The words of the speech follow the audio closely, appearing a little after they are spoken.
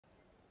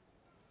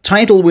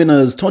Title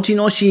winners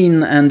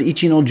Tochinoshin and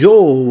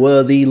Ichinojo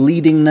were the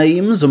leading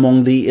names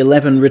among the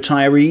 11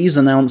 retirees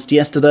announced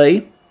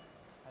yesterday.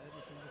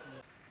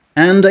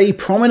 And a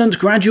prominent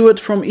graduate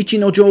from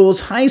Ichinojo's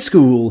high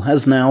school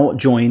has now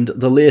joined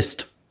the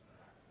list.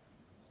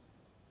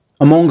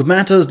 Among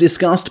matters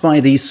discussed by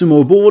the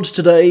sumo board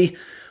today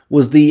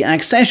was the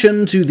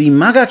accession to the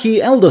Magaki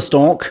elder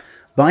stock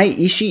by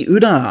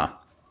Ishiura,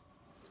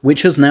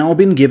 which has now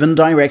been given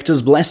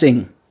director's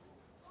blessing.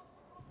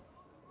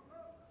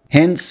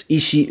 Hence,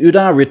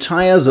 Ishiura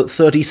retires at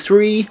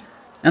 33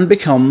 and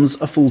becomes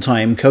a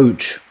full-time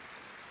coach.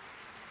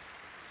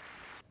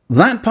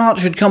 That part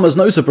should come as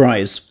no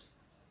surprise,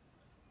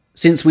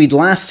 since we'd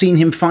last seen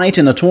him fight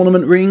in a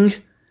tournament ring,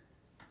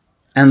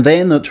 and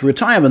then at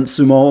retirement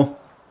sumo,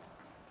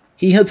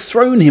 he had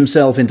thrown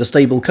himself into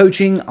stable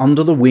coaching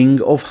under the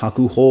wing of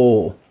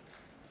Hakuho.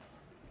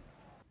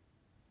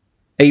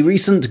 A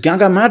recent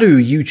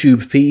Gagamaru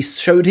YouTube piece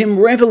showed him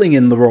reveling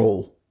in the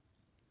role.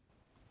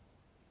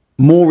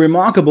 More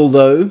remarkable,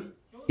 though,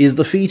 is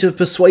the feat of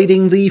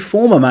persuading the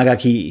former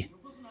Magaki,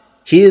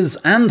 his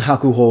and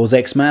Hakuho's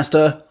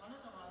ex-master,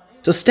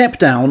 to step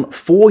down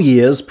 4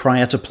 years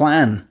prior to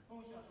plan.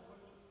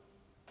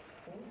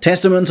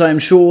 Testament, I'm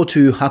sure,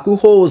 to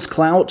Hakuho's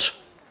clout,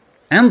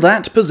 and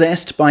that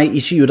possessed by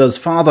Ishiura's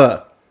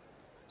father,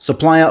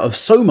 supplier of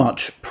so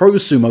much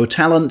pro-sumo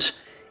talent,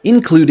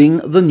 including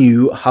the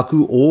new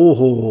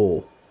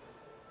Hakuoho.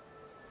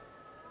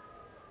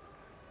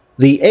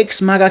 The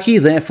ex-Magaki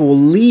therefore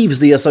leaves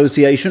the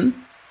association,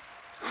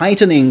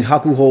 heightening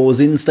Hakuho's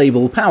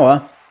unstable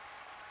power.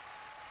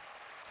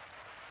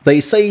 They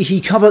say he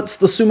covets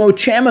the sumo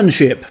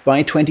chairmanship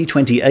by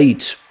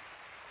 2028.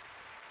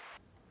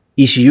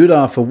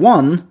 Ishiura, for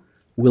one,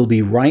 will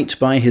be right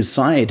by his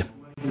side.